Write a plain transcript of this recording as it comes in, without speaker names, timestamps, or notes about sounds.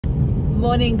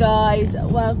Morning guys,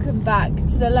 welcome back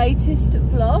to the latest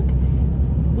vlog.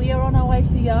 We are on our way to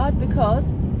the yard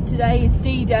because today is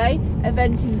D-Day,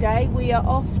 eventing day. We are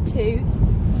off to,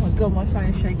 oh my god, my phone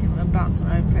is shaking, I'm bouncing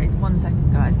all over the place. 1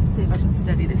 second guys, let's see if I can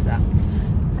steady this up.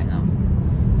 Hang on.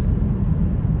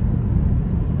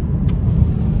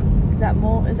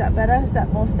 Is that better? Is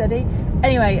that more steady?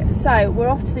 Anyway, so we're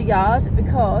off to the yard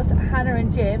because Hannah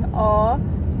and Jim are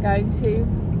going to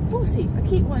Horseheath. I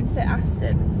keep wanting to say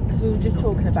Aston because we were just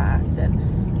talking about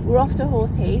Aston. We're off to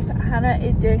Horseheath. Hannah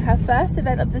is doing her first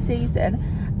event of the season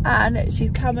and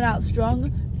she's coming out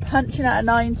strong, punching out a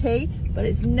 90, but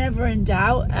it's never in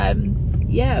doubt.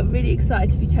 Yeah, really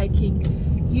excited to be taking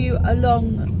you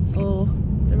along for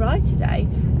the ride today.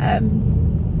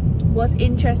 What's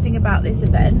interesting about this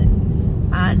event,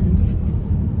 and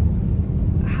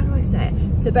how do I say it?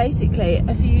 So basically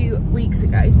a few weeks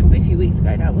ago, it's probably a few weeks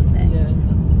ago now, wasn't it? Yeah.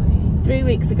 3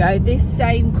 weeks ago, this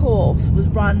same course was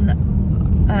run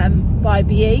by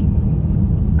BE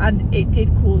and it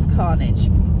did cause carnage,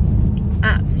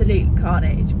 absolute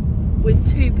carnage, with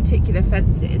two particular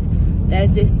fences.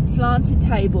 There's this slanted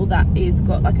table that is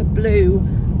got like a blue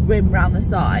rim round the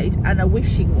side and a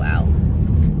wishing well.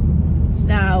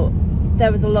 Now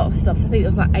there was a lot of stops, I think it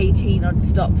was like 18 odd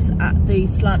stops at the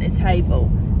slanted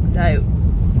table, so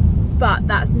but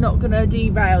that's not going to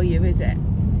derail you, is it?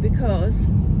 Because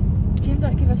Jim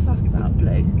don't give a fuck about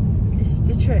blue. It's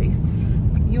the truth.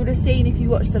 You would have seen if you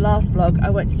watched the last vlog, I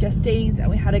went to Justine's and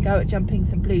we had a go at jumping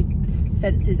some blue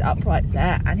fences uprights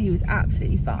there and he was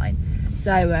absolutely fine.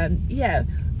 So yeah,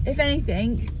 if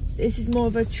anything, this is more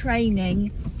of a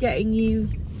training, getting your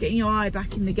eye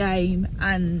back in the game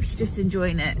and just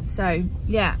enjoying it. So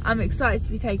yeah, I'm excited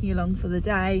to be taking you along for the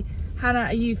day. Hannah,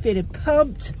 are you feeling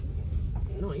pumped?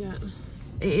 Not yet.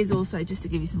 It is also, just to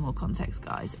give you some more context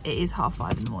guys, it is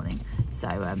 5:30 in the morning, so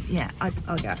yeah,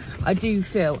 I'll go. I do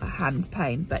feel a hand's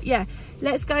pain, but yeah,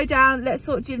 let's go down, let's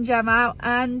sort Jim Jam out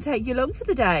and take you along for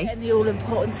the day. Getting the all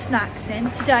important snacks in.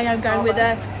 Today I'm going with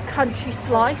a country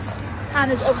slice.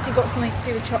 Hannah's obviously got something to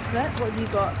do with chocolate. What have you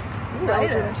got?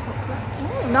 Belgian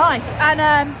chocolate. Ooh, nice.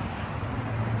 And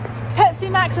Pepsi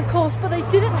Max of course, but they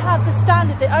didn't have the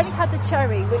standard, they only had the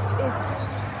cherry, which is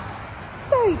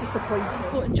very disappointing.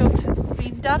 Important job has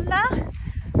been done now.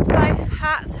 Both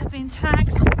hats have been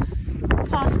tagged,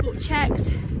 passport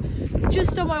checked.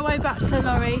 Just on my way back to the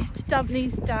lorry to dump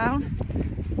these down.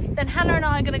 Then Hannah and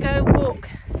I are going to go walk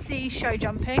the show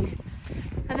jumping,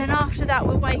 and then after that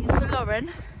we're waiting for Lauren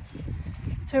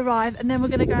to arrive, and then we're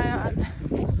going to go out and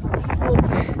walk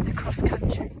the cross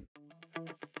country.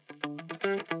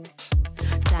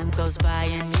 Time goes by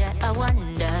and yet I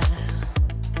wonder,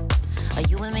 are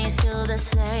you and me still the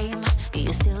same? Are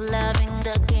you still loving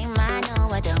the game? I know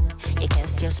I don't. You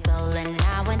cast your spell and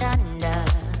now went under.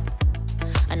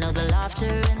 I know the laughter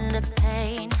and the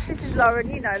pain. This is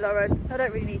Lauren, you know Lauren. I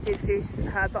don't really need to introduce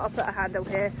her, but I'll put a handle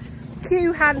here.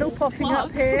 Q handle popping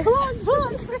up here. So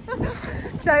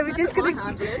we're just going to... I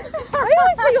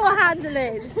always put your handle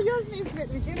in. Yours needs to be at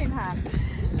the beginning, Han.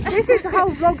 This is the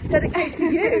whole vlog's dedicated to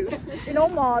you, in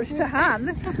homage to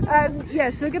Han.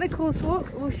 Yeah, so we're going to course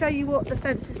walk. We'll show you what the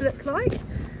fences look like,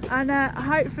 and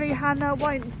hopefully Hannah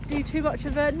won't do too much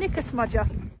of a knicker smudger.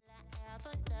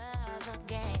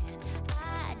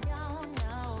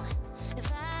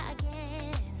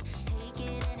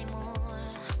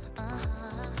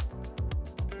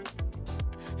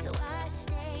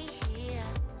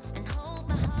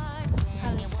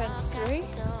 Hannah's fence 3.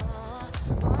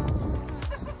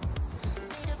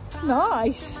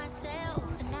 Nice.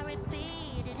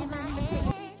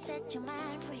 Set your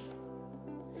mind free.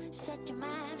 Set your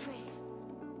mind free.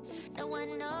 No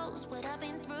one knows what I've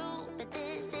been through, but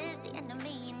this is the end of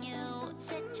me and you.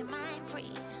 Set your mind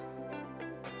free.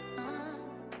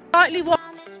 Slightly what?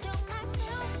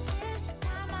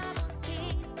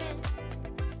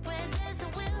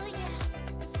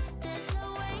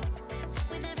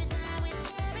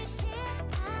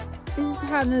 This is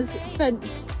Hannah's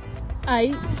fence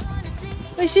 8.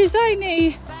 But she's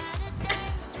only...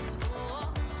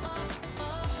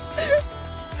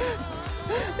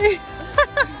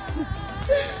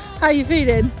 How are you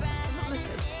feeling?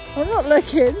 I'm not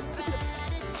looking.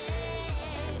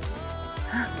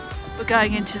 We're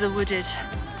going into the wooded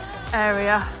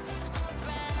area.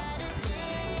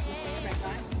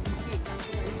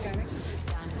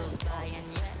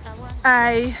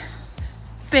 A,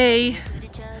 B,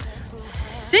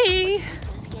 C.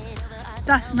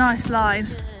 That's a nice line.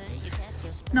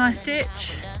 Nice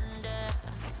ditch.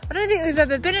 I don't think we've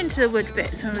ever been into the wood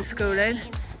bits when we're schooling.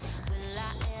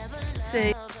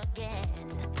 See.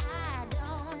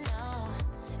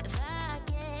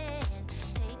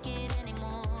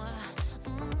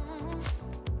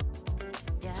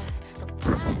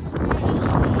 Quite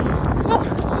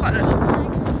a little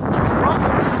drop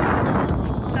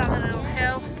down a little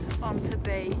hill onto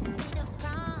B.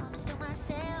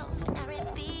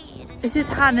 This is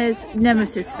Hannah's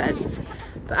nemesis fence,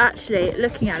 but actually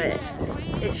looking at it,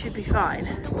 it should be fine.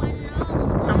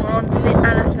 And we're on to the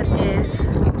elephant ears,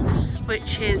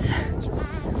 which is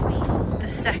the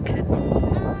second.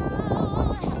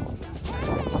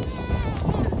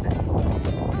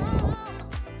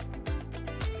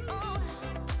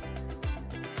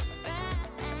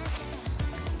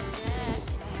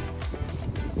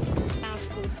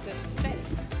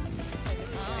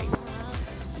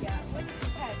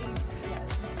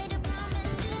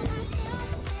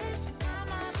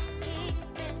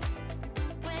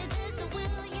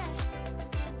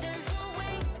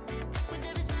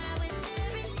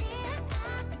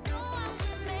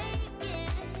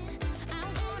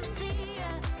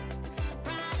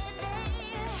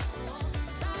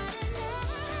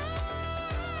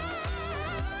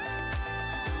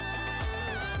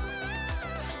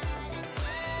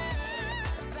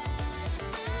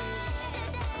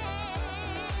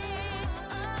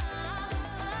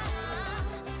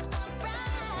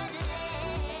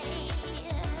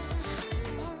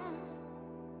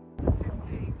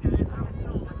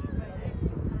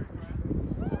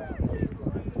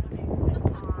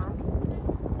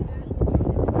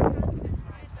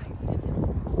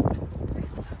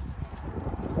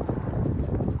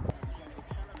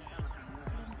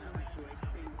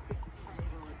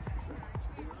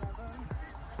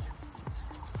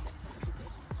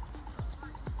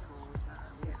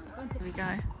 Here we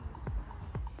go.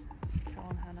 Come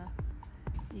on, Hannah.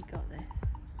 You got this.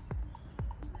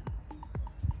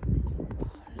 Oh,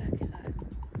 look at that.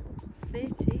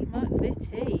 Vitty, Mark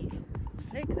Vitty.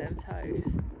 Flick them toes.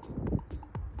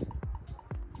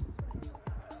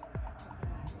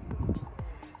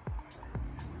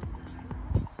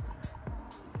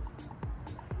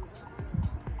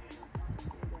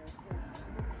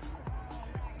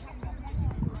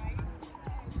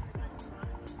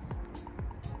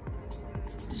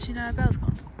 Did she know her bell's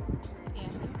gone?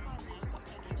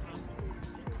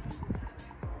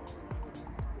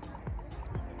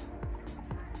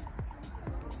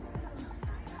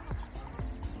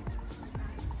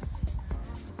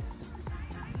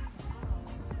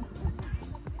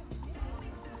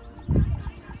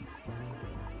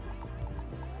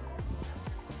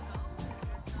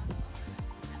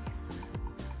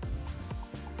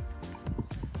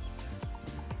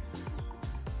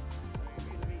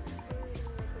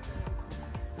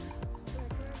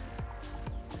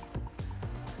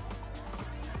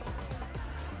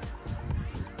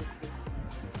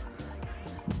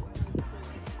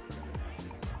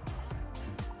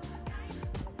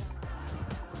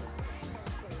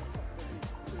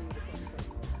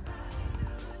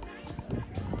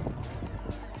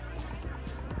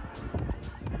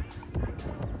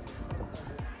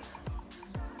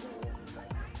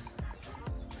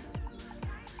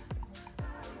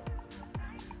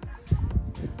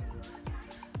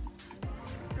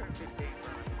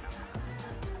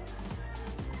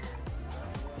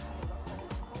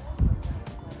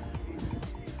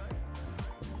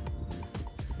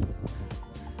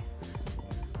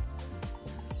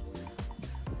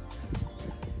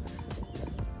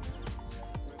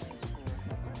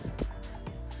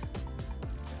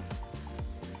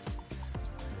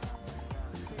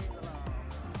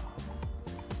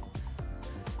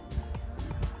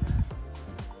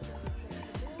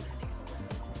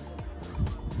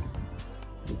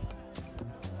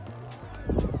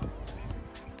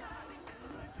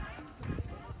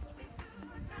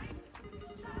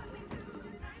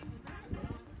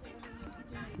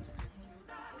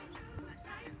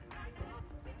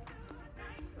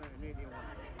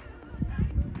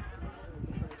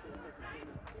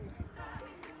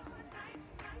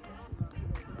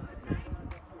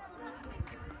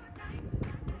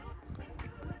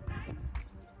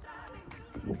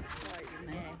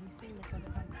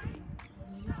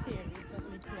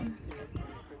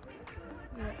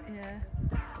 Yeah. Yeah.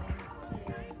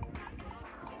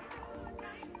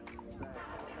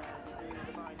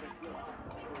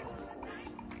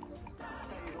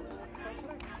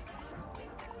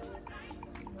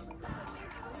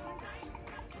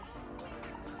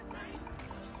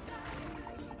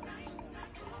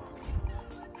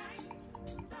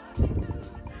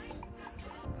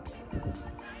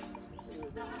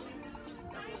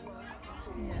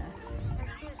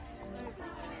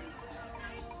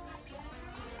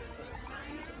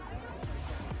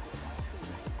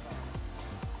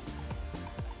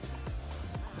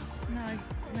 No,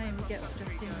 maybe we get what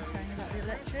Justine was saying about the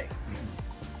electric.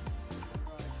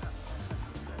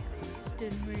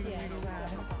 doing really, really well.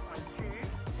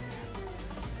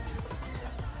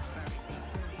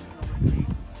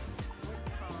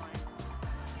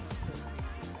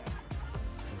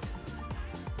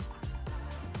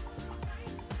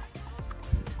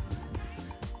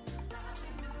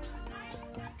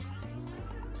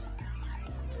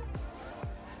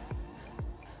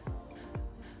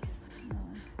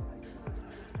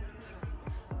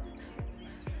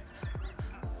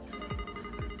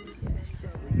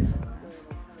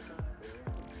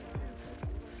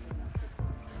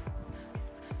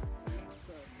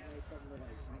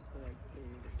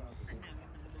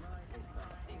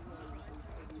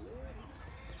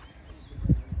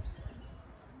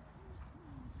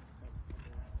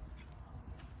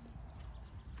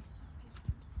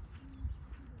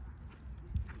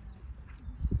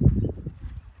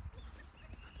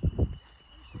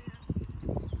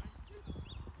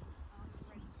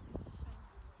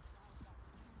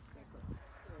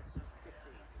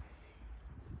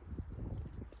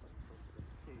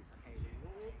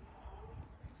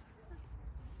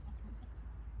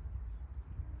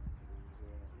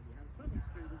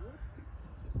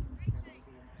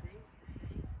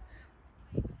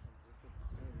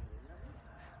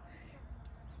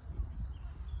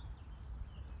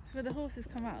 So where the horses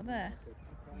come out of there?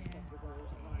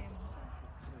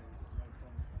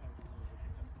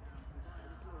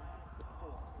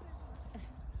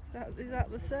 Is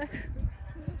that the circle?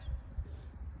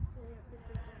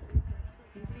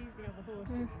 He sees the other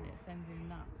horses and it sends him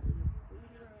nuts.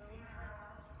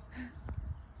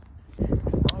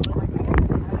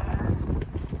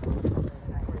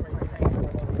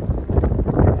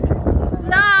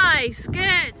 Nice,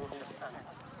 good.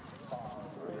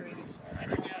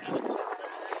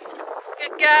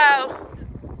 Good go.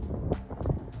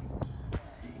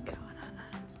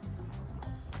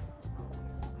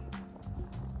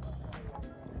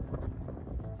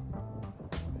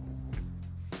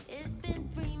 It's been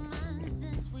 3 months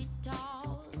since we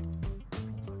talked.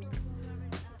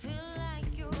 Feel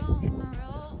like you're on the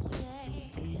road,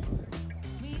 yeah.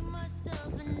 Me,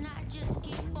 myself, and I just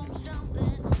keep on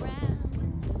stumbling around.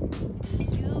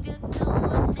 You get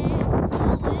someone else,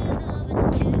 always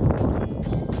loving you.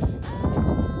 Oh,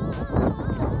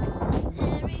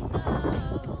 there he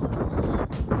goes.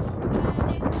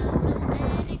 Ready,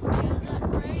 nominated to the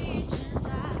rage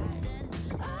inside. And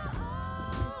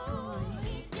oh,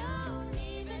 he don't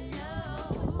even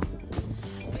know.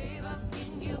 Babe, how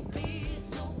can you be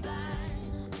so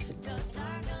blind? 'Cause I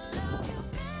can love you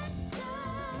better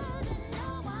than no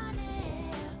one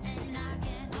else. And I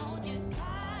can hold you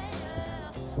tighter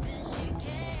than she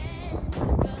can.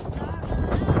 'Cause I can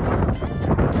love you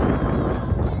better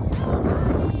than no one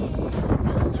else.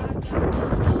 'Cause I got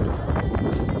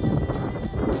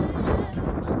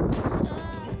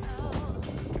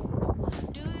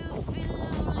Do you feel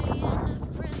lonely in the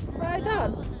prison? Right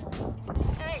done.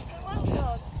 Excellent, well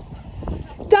done.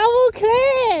 Double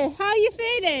clear. How are you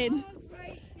feeling?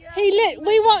 Great,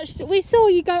 yeah. We saw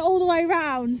you go all the way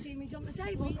round. See me jump the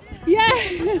table. Yeah. A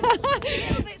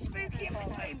little bit spooky in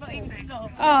between, but he was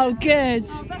enough. Oh, good.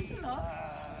 Oh, best of luck.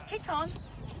 Kick on.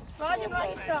 Ride him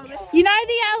like you're starving. You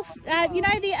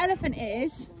know the elephant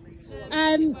is.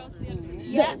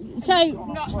 Yeah. So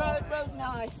Not road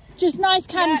nice. just nice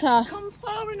canter. Yeah, come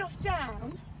far enough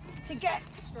down to get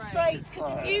straight,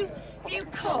 because if you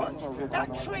cut,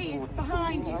 that tree is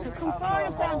behind you, so come far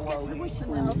enough down to get to the wishing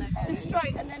well, to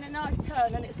straight, and then a nice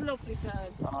turn, and it's a lovely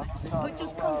turn. But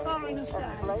just come far enough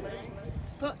down.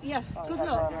 But yeah, good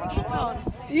luck. Kick on.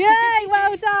 Yay,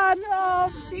 well done.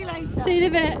 Oh, See you later. see you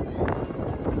in a bit.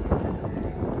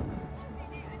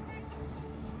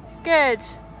 Good.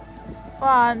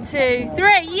 1, 2,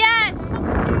 3. Yes.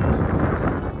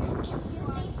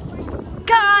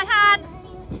 Go on, Han.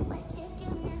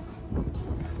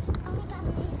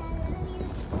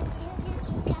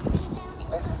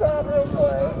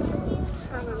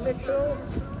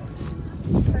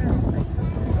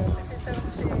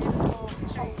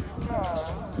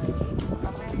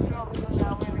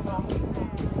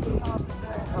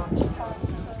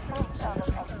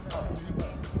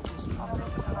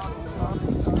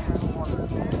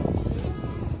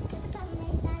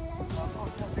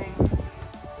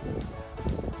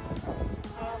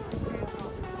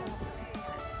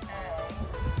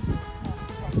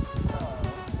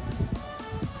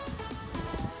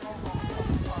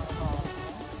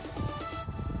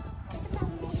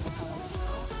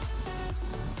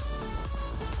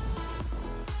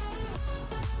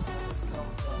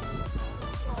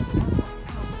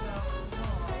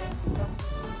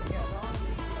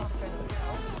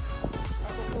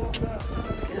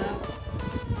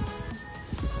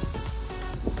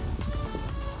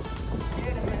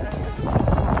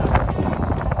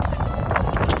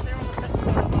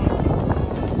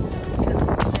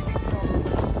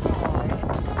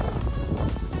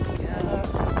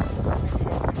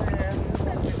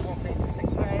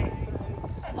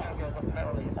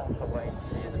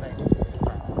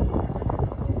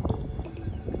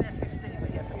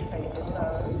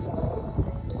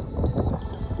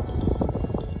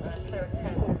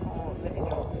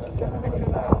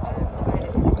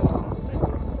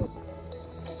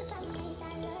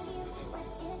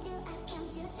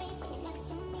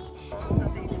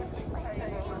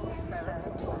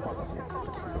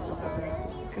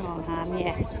 ham,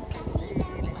 yeah.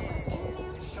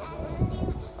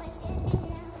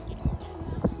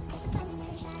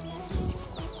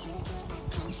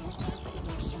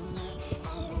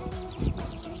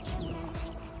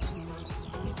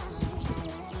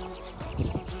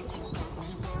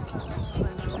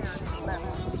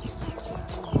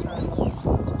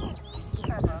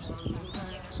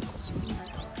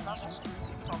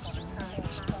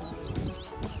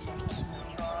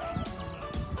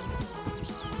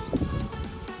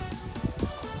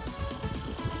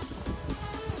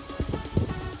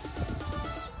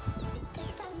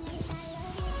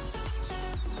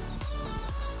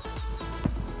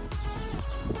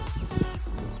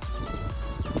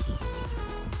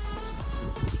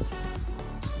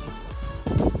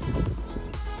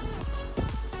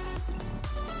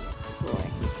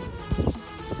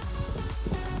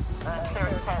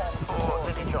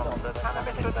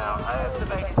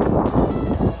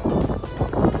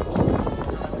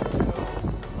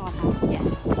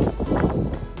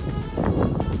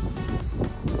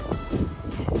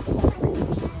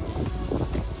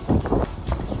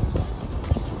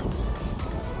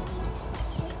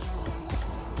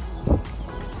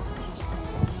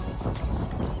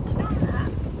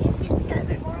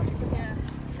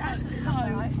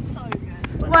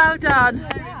 Well done.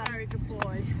 Very good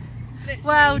boy. Literally,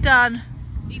 Well done.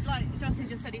 like Justin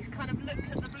just said, he's kind of looked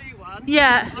at the blue one.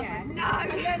 Yeah. No,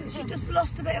 and then she just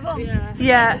lost a bit of oomph.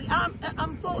 Yeah.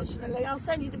 Unfortunately, I'll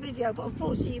send you the video, but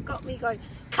unfortunately you've got me going,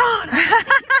 can't. Too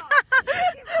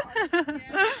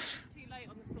late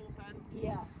on the saw fence.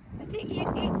 Yeah. I think he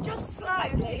just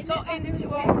slightly got into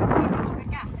it.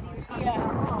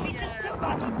 Yeah. He just looked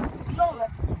like he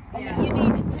lolloped, and then you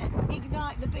needed to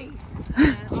ignite the beast.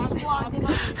 Just wind him up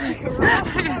and stick around.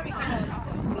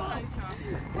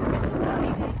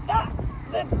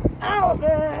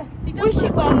 The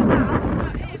wishing well and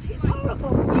that, it's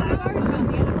horrible. You were worried about the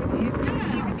elephant ears. You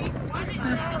didn't even need to run it. I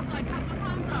was like, have my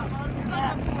hands up. I was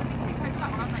like,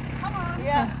 I was like, come on.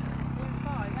 Yeah. It was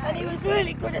fine. And he was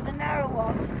really good at the narrow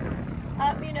one,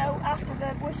 you know, after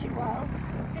the wishing well.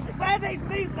 Because where they've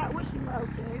moved that wishing well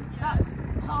to, that's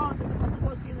harder than what it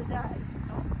was the other day.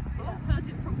 Heard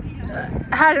it from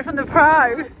the Had it from the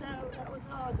pro. No, that was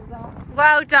harder, that.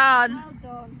 Well done. Well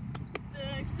done.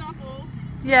 the double,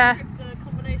 Yeah. the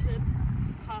combination,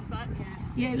 perfect.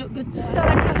 Yeah, look good there.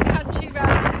 Cross country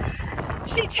round.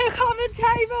 She took on the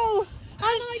table.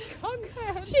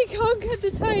 And she conquered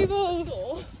the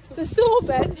table. The saw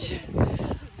bench.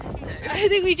 I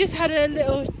think we just had a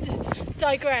little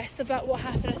digress about what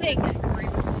happened. I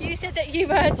think you said that you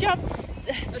jumped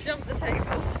the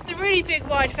table. the really big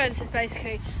wide fences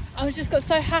basically. I was just got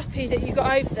so happy that you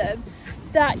got over them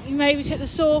that you maybe took the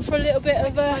saw for a little bit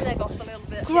of My a leg off a little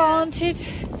bit. granted.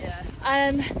 Yeah.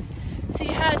 So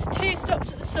you had 2 stops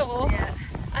at the saw, Yeah.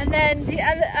 and then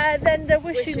the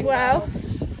wishing well.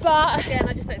 But Again,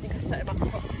 I just don't think I set him up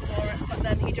properly for it. But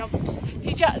then he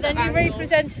jumped. then you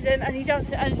represented him and you jumped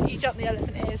the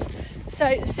elephant ears.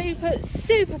 So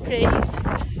super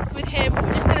pleased with him.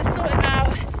 We're just going to sort him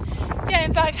out, get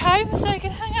him back home so he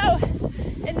can hang out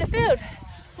in the field.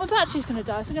 My battery's going to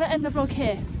die, so I'm going to end the vlog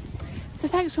here. So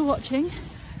thanks for watching,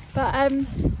 but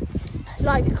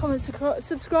like, comment,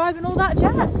 subscribe and all that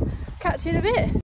jazz. Catch you in a bit.